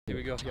Here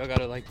we go. Y'all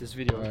gotta like this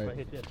video. All right. If I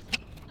hit this.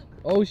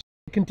 Oh,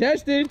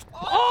 contested.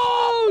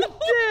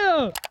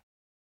 Oh,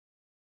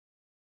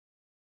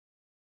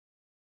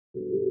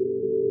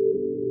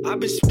 damn. I've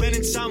been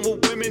spending time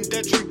with women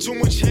that drink too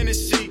much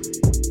Hennessy.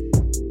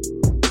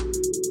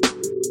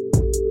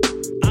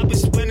 I've been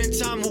spending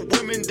time with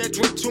women that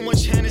drink too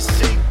much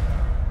Hennessy.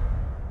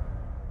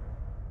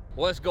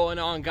 What's going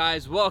on,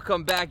 guys?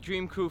 Welcome back,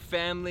 Dream Crew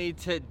family.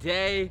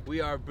 Today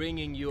we are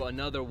bringing you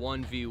another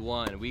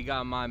 1v1. We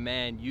got my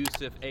man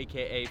Yusuf,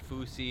 aka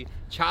FOUSEY,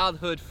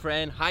 childhood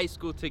friend, high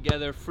school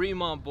together,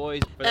 Fremont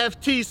boys.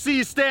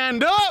 FTC,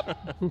 stand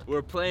up!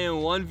 We're playing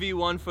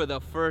 1v1 for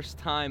the first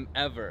time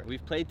ever.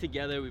 We've played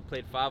together, we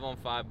played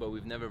 5-on-5, but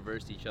we've never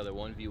versed each other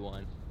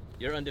 1v1.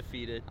 You're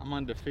undefeated. I'm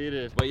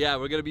undefeated. But yeah,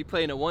 we're gonna be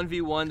playing a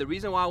 1v1. The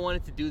reason why I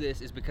wanted to do this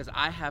is because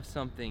I have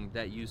something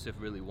that Yusuf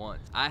really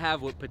wants. I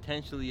have what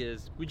potentially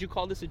is, would you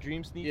call this a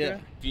dream sneaker? Yeah.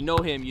 If you know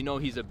him, you know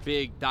he's a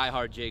big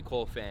diehard J.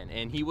 Cole fan,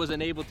 and he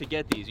wasn't able to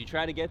get these. You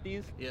try to get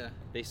these? Yeah.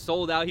 They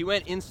sold out. He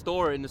went in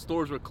store and the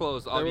stores were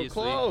closed,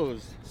 obviously. They were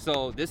closed.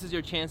 So this is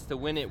your chance to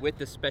win it with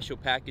the special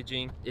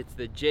packaging. It's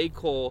the J.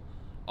 Cole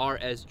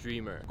RS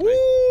Dreamer. Woo!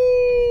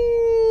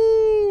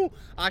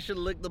 I should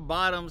lick the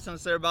bottom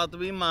since they're about to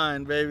be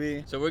mine,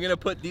 baby. So we're gonna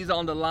put these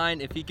on the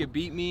line. If he could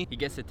beat me, he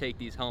gets to take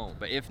these home.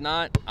 But if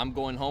not, I'm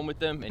going home with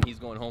them and he's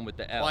going home with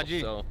the L. YG.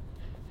 So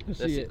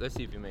Let's let's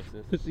see if he makes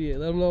this. Let's see it.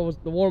 Let them know what's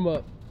the warm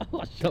up.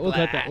 Oh, shit. We'll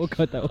cut that. We'll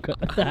cut that. We'll cut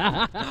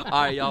that.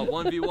 All right, y'all,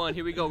 1v1.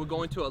 Here we go. We're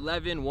going to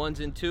 11, ones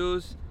and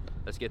twos.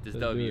 Let's get this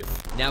W.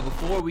 Now,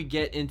 before we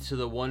get into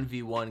the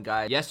 1v1,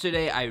 guys,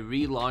 yesterday I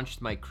relaunched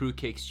my Crew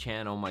Kicks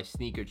channel, my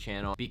sneaker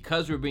channel.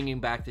 Because we're bringing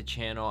back the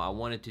channel, I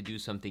wanted to do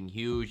something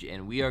huge,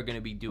 and we are going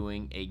to be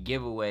doing a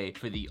giveaway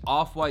for the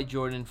Off-White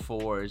Jordan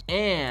 4s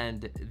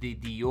and the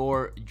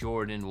Dior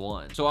Jordan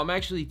 1. So I'm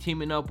actually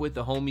teaming up with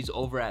the homies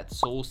over at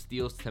Soul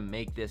Steals to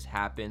make this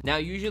happen. Now,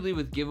 usually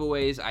with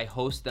giveaways, I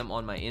host them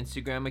on my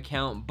Instagram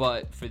account,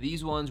 but for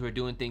these ones, we're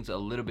doing things a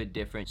little bit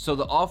different. So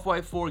the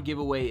Off-White 4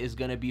 giveaway is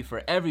going to be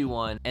for everyone,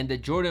 and the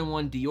Jordan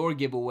 1 Dior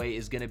giveaway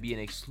is going to be an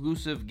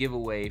exclusive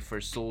giveaway for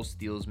Soul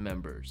Steals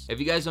members. If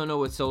you guys don't know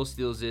what Soul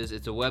Steals is,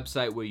 it's a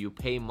website where you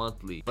pay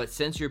monthly, but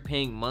since you're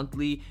paying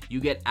monthly, you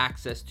get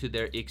access to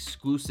their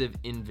exclusive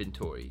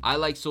inventory. I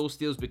like Soul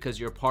Steals because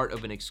you're part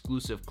of an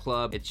exclusive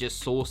club. It's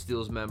just Soul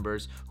Steals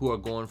members who are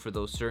going for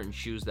those certain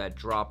shoes that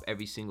drop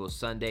every single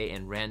Sunday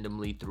and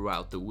randomly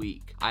throughout the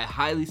week. I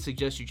highly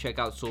suggest you check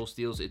out Soul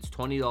Steals. It's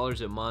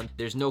 $20 a month.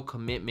 There's no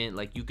commitment.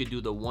 Like, you could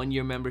do the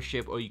 1-year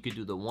membership or you could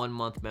do the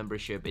 1-month membership.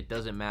 It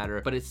doesn't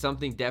matter, but it's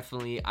something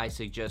definitely I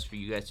suggest for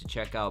you guys to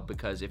check out,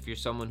 because if you're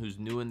someone who's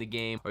new in the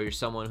game or you're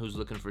someone who's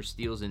looking for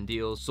steals and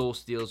deals, Soul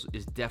Steals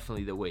is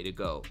definitely the way to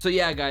go. So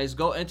yeah, guys,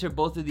 go enter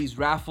both of these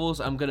raffles.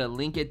 I'm gonna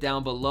link it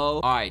down below.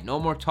 All right, no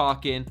more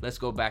talking. Let's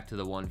go back to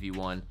the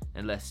 1v1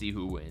 and let's see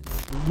who wins.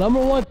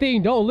 Number one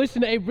thing, don't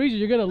listen to A Breezer.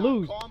 You're gonna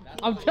lose.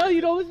 I'm telling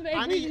you, don't listen to A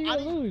Breezer. You're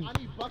gonna lose. I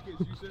need buckets,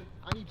 you said.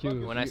 I need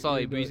buckets. When I saw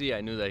A Breezy,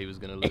 I knew that he was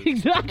gonna lose.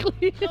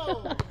 Exactly.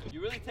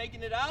 You really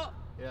taking it out?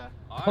 Yeah.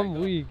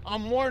 I'm weak.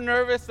 I'm more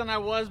nervous than I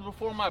was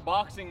before my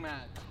boxing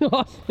match.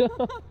 And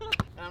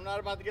I'm not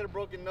about to get a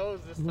broken nose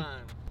this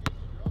time.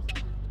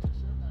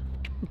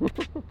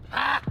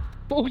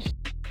 Oh, shit.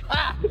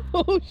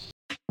 Oh, shit.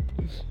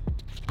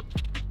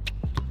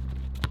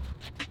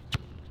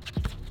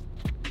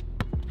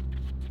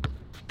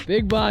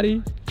 Big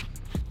body.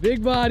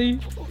 Big body.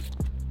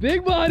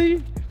 Big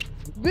body.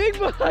 Big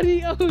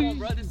body. Oh, Come on,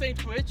 bro, this ain't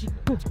Twitch.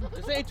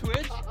 This ain't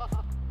Twitch.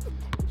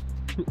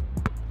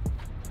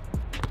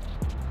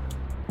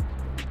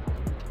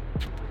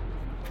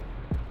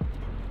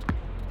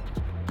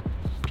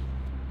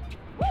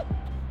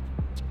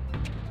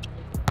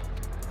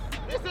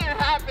 This ain't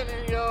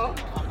happening, yo.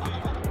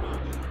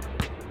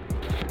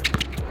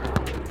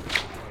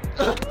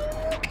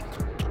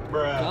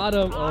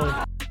 got him.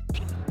 Oh.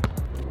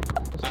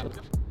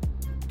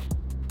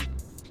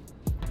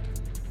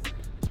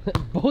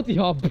 Both of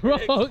y'all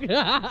broke.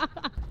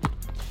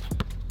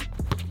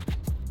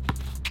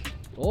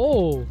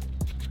 Oh.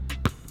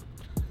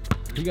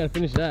 You gotta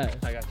finish that.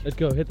 I got you. Let's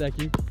go. Hit that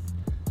cue.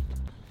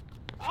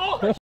 Oh!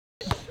 Hey.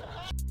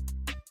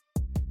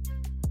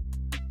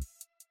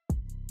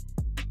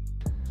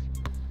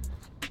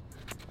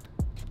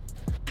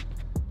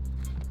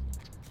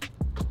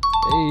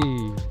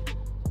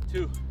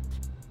 2.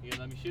 You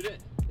gonna let me shoot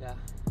it? Yeah.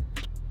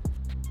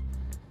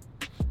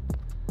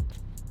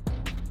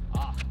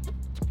 Ah.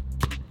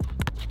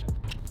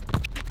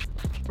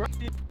 There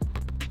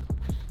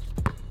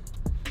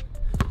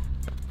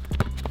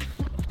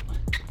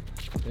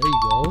you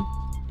go.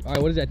 All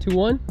right, what is that?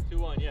 2-1?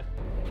 2-1, yeah.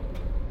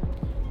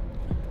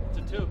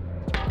 It's a 2.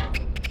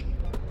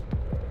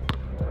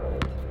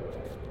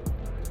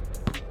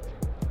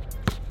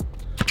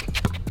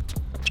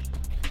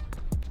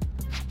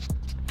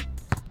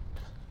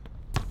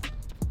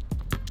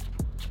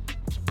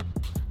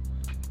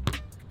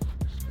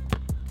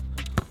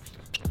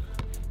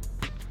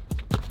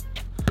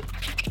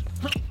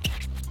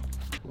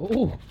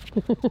 Oh.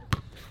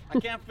 I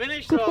can't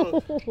finish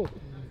those.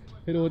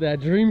 Hit it with that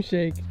dream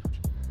shake.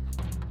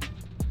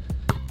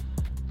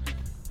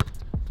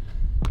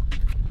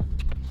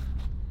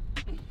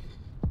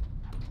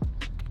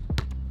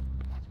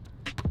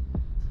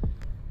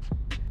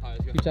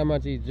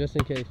 timeouts each, just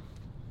in case.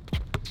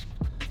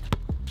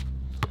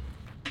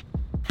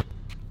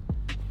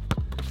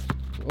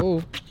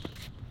 Oh.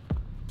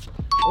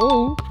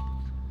 Oh.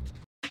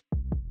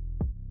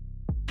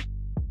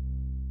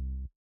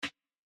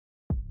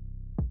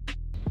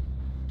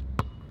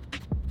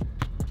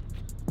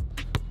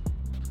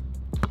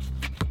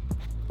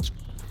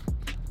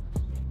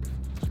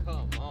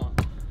 Come on.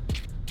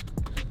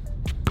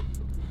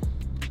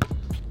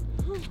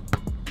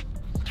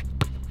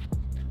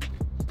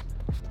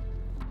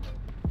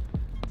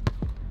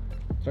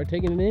 Start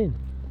taking it in.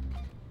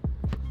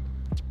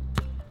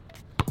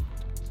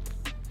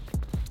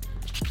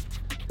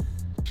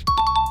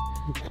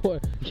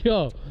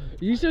 Yo,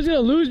 you just gonna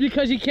lose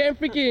because you can't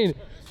freaking.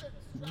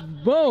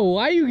 Bro,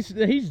 why you?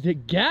 He's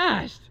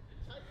gassed.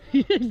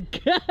 He's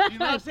gassed. You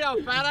not see how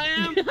fat I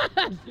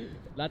am?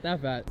 Not that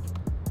fat.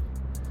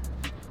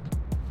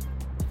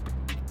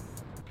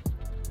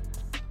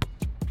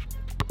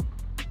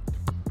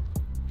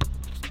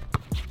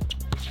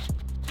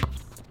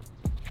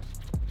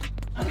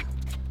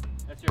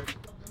 That's yours.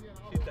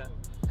 Shoot that.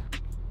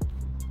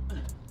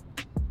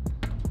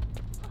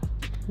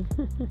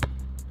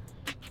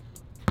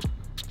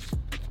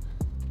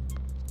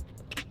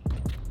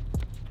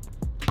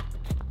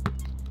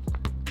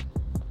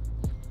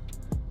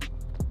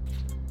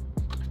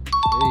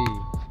 Hey,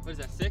 What is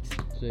that, 6?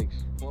 6.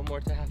 One more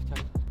to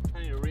halftime.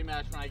 I need a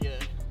rematch when I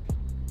get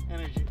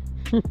energy.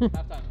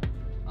 Halftime.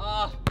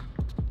 Ah.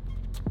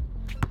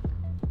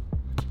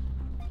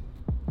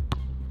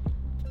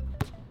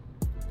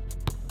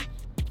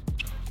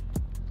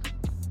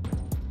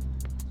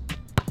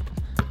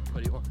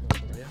 What do you want?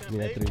 Give me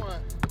that 3.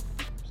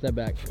 Step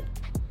back.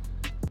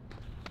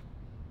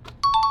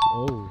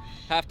 Oh,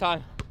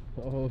 Halftime.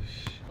 oh,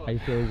 how you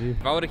feeling, G?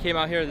 If I would have came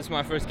out here, this is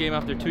my first game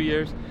after 2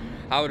 years,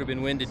 I would have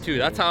been winded too.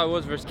 That's how I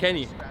was versus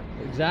Kenny.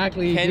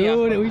 Exactly, Kenny,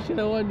 dude. We should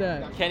have won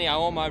that. Kenny, I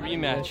want my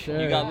rematch. Yes,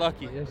 sir. You got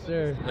lucky. Yes,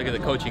 sir. Look at the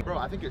coaching. Bro,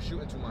 I think you're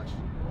shooting too much.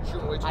 You're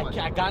shooting way too much.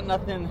 I got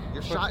nothing.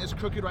 Your shot is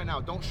crooked right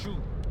now. Don't shoot.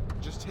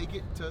 Just take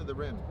it to the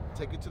rim.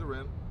 Take it to the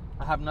rim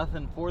I have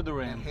nothing for the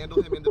and rim.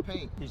 handle him in the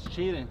paint. He's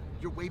cheating.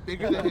 You're way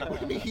bigger than him. What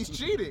do you mean he's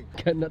cheating?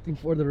 Got nothing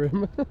for the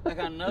rim. I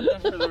got nothing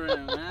for the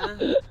rim,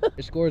 man.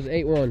 Your score is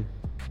 8-1.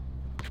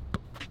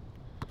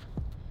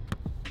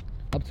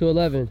 Up to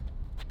 11.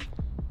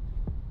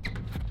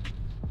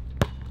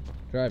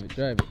 Drive it,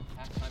 drive it.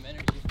 Halftime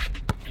energy.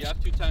 You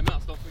have 2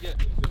 timeouts, don't forget.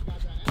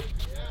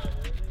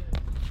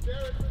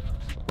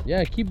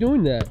 Yeah, keep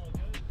doing that.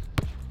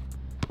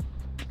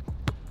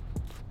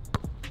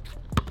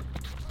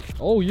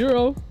 Oh,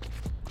 Euro.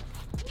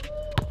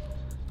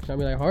 Trying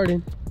to be like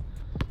Harden.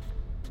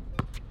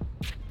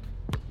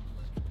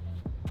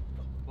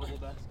 Bubble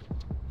basket.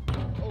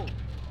 Oh.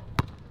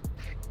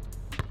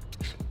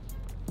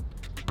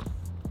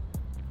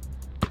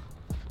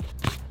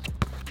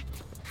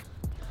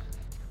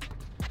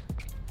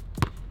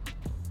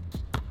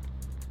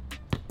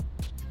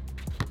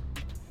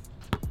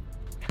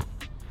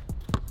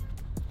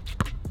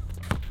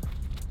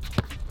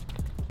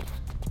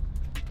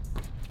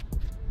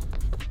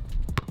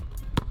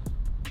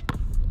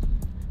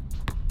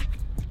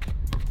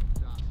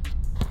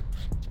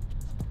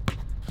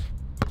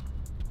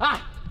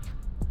 Ah!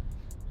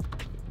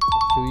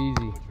 Too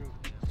easy.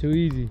 Too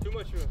easy. Too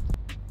much room.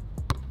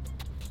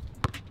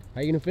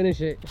 How you gonna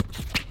finish it?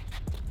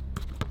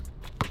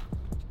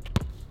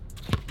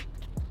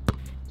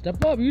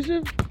 Step up,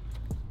 Yusuf.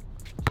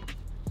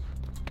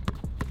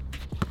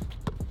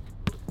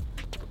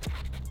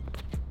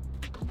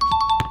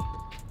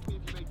 See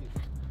if you make it.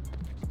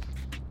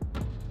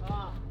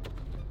 Ah.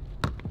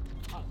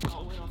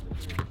 I'll win off the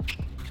 3.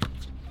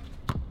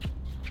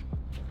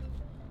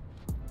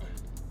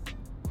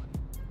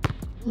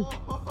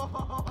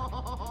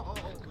 Oh,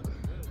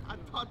 I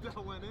thought that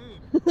went in.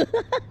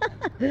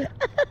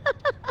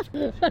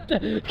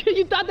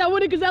 You thought that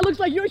wouldn't, because that looks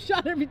like your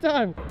shot every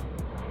time.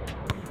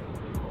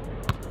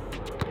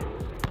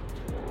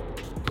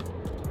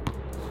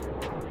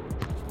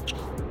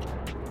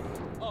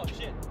 Oh,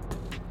 shit.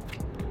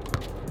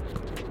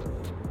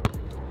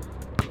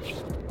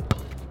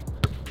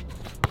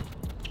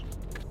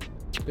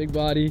 Big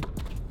body.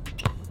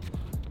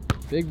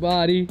 Big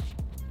body.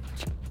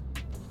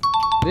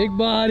 Big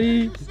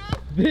body.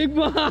 Big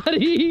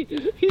body.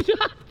 He's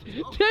got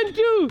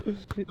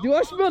 10-2. Do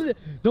I smell it?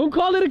 Don't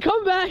call it a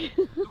comeback.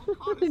 Don't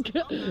call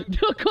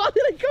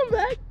it a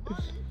comeback.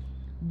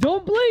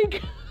 Don't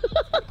blink.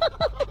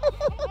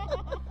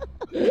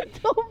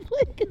 Don't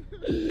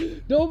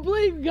blink. Don't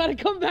blink. Gotta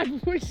come back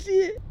before you see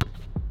it.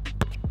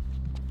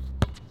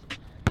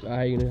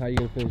 How you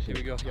gonna finish Here it?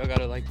 we go. Y'all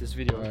gotta like this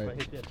video. All if right. I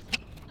hit this.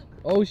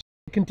 Oh,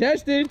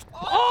 contested.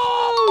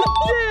 Oh,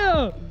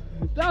 yeah.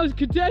 That was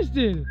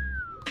contested.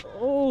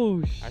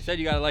 Oh, I said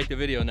you gotta like the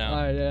video now.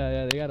 All right,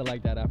 yeah, they gotta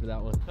like that after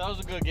that one. That was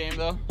a good game,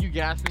 though. You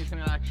gassed me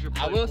saying I should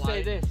I play will fly.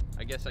 say this.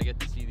 I guess I get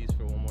to see these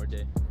for one more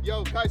day.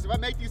 Yo, guys, if I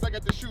make these, I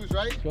get the shoes,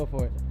 right? Go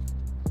for it.